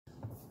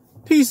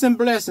Peace and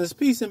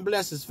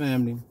blessings,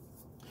 family.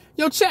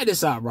 Yo, check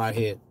this out right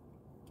here.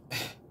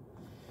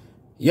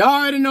 Y'all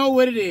already know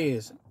what it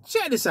is.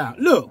 Check this out.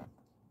 Look,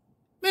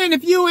 man,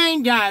 if you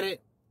ain't got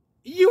it,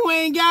 you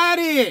ain't got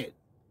it.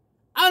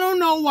 I don't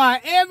know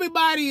why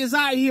everybody is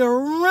out here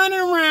running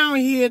around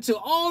here to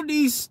all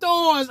these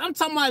stores. I'm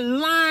talking about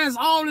lines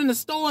all in the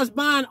stores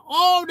buying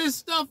all this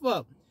stuff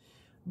up.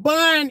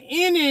 Buying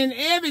any and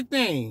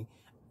everything.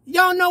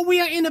 Y'all know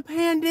we are in a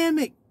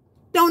pandemic.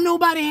 Don't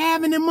nobody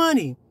have any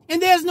money.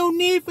 And there's no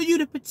need for you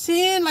to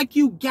pretend like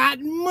you got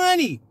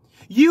money.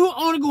 You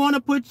only going to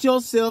put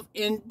yourself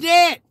in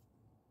debt.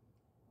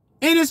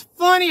 And it's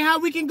funny how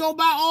we can go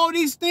buy all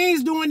these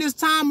things during this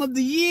time of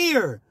the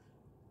year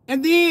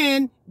and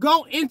then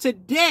go into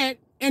debt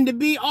and to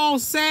be all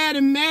sad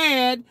and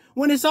mad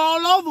when it's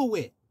all over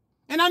with.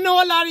 And I know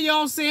a lot of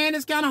y'all saying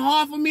it's kind of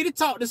hard for me to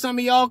talk to some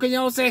of y'all because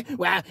y'all say,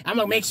 well, I'm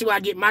going to make sure I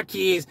get my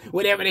kids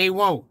whatever they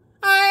want.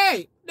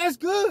 Hey, that's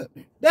good.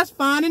 That's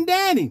fine and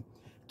dandy.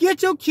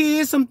 Get your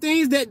kids some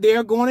things that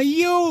they're going to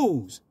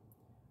use.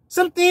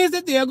 Some things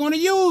that they're going to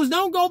use.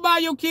 Don't go buy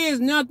your kids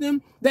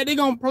nothing that they're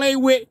going to play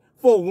with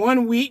for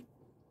 1 week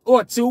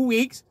or 2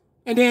 weeks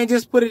and then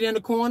just put it in the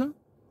corner.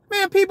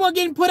 Man, people are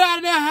getting put out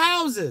of their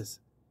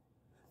houses.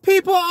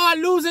 People are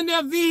losing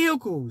their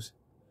vehicles.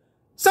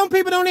 Some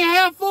people don't even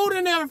have food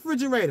in their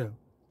refrigerator.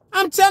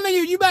 I'm telling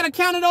you, you better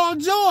count it all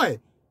joy.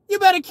 You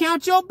better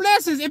count your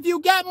blessings. If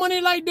you got money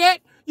like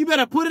that, you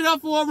better put it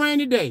up for a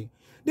rainy day.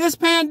 This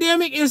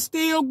pandemic is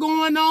still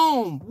going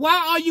on.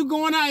 Why are you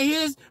going out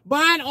here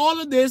buying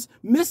all of this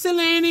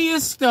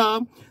miscellaneous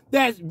stuff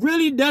that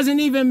really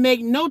doesn't even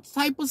make no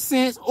type of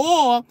sense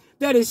or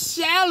that is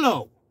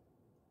shallow?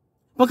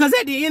 Because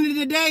at the end of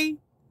the day,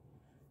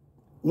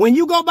 when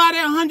you go buy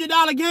that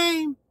 $100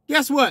 game,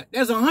 guess what?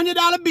 There's a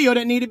 $100 bill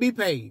that need to be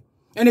paid.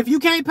 And if you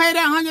can't pay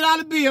that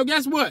 $100 bill,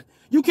 guess what?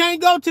 You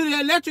can't go to the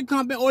electric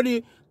company or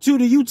to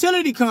the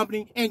utility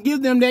company and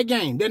give them that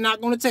game. They're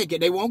not going to take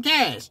it. They want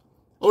cash.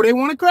 Or they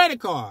want a credit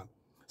card.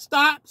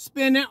 Stop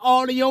spending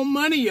all of your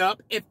money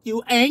up. If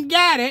you ain't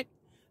got it,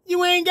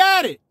 you ain't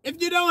got it.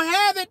 If you don't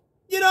have it,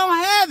 you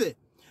don't have it.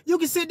 You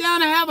can sit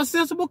down and have a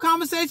sensible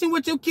conversation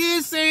with your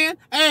kids saying,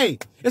 hey,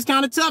 it's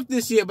kind of tough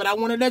this year, but I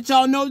want to let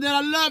y'all know that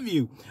I love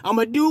you. I'm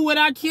going to do what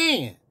I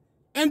can.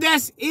 And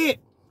that's it.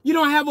 You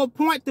don't have a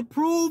point to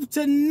prove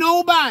to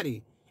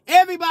nobody.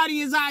 Everybody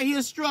is out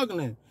here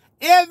struggling.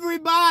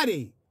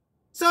 Everybody.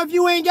 So if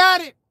you ain't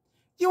got it,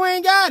 you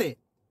ain't got it.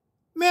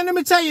 Man, let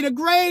me tell you, the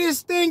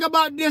greatest thing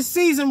about this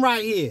season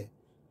right here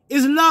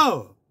is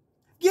love.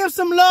 Give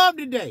some love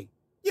today.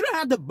 You don't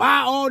have to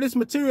buy all this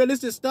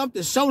materialistic stuff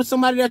to show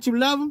somebody that you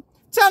love them.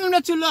 Tell them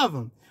that you love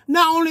them.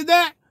 Not only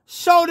that,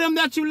 show them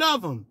that you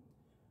love them.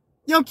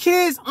 Your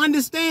kids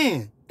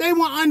understand. They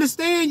will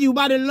understand you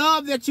by the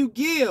love that you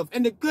give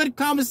and the good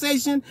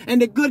conversation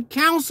and the good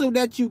counsel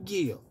that you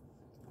give.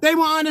 They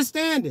will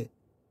understand it.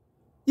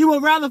 You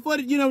would rather for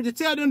to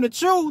tell them the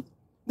truth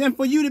than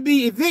for you to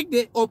be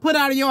evicted or put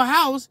out of your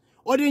house,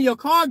 or then your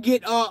car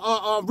get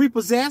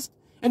repossessed,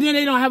 and then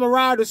they don't have a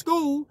ride to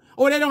school,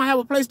 or they don't have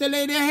a place to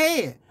lay their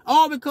head.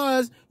 All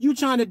because you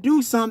trying to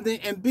do something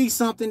and be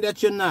something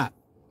that you're not.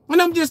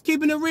 And I'm just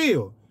keeping it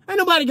real. Ain't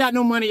nobody got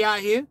no money out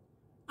here.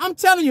 I'm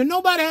telling you,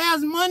 nobody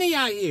has money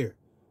out here.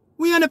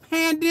 We in a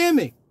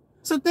pandemic.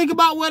 So think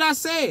about what I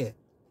said.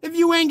 If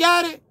you ain't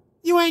got it,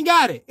 you ain't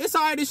got it. It's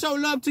all right to show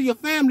love to your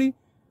family.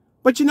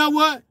 But you know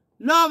what?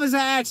 Love is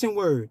an action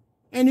word.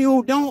 And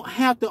you don't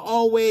have to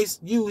always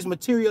use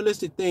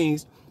materialistic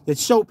things that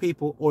show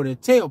people or to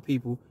tell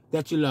people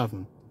that you love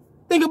them.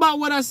 Think about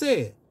what I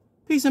said.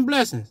 Peace and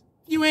blessings.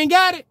 If you ain't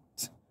got it,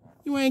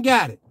 you ain't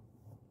got it.